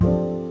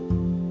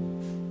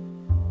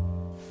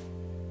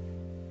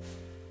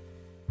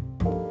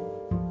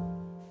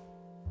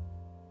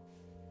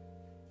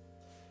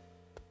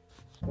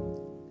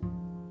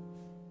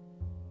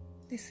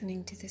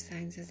Listening to the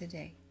sounds of the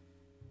day.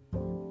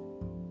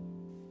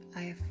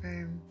 I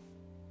affirm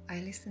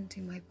I listen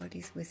to my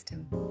body's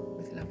wisdom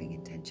with loving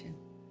intention.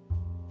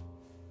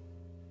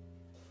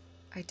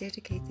 I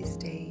dedicate this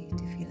day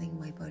to feeling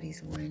my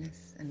body's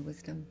awareness and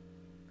wisdom.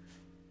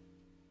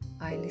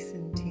 I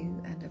listen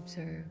to and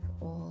observe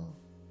all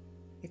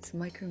its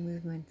micro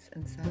movements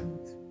and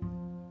sounds,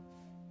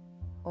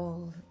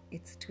 all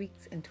its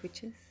tweaks and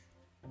twitches,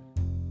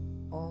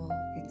 all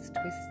its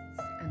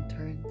twists and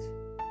turns.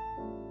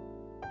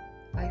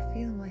 I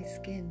feel my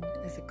skin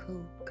as a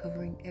coat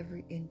covering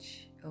every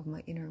inch of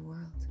my inner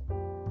world.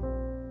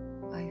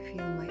 I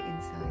feel my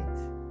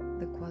insides,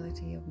 the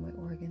quality of my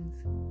organs,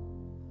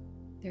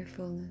 their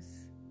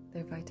fullness,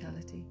 their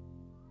vitality.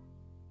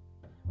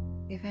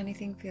 If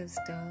anything feels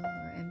dull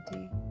or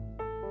empty,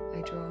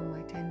 I draw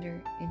my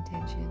tender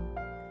intention,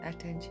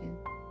 attention,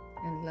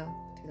 and love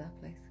to that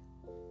place.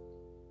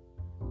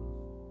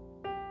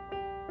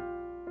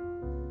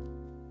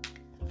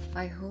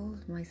 I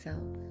hold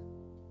myself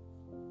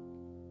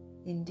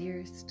in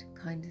dearest,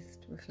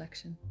 kindest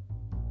reflection.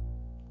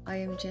 I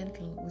am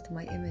gentle with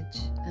my image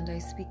and I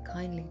speak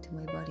kindly to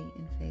my body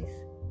and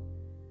face.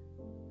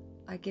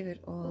 I give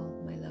it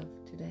all my love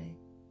today.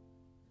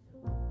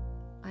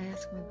 I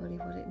ask my body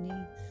what it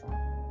needs.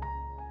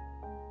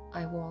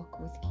 I walk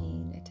with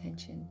keen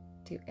attention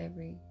to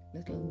every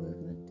little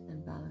movement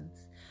and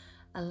balance,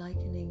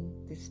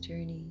 likening this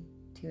journey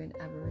to an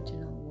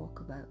Aboriginal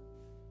walkabout.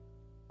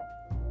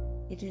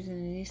 It is an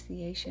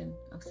initiation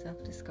of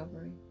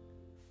self-discovery.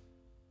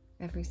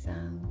 Every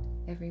sound,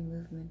 every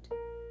movement,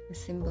 a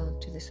symbol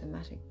to the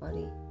somatic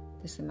body,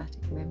 the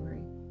somatic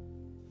memory.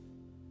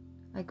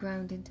 I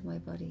ground into my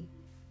body.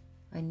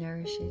 I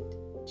nourish it,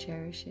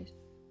 cherish it,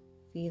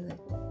 feel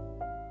it.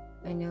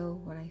 I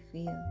know what I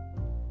feel.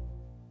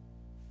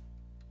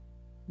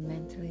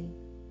 Mentally,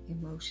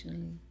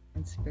 emotionally,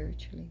 and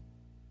spiritually.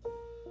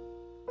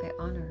 I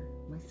honor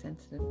my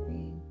sensitive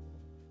being.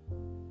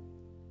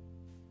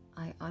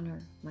 I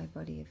honor my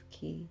body of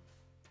ki.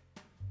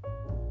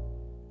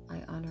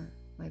 I honor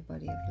my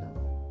body of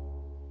love.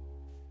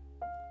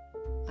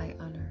 I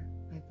honor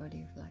my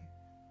body of life.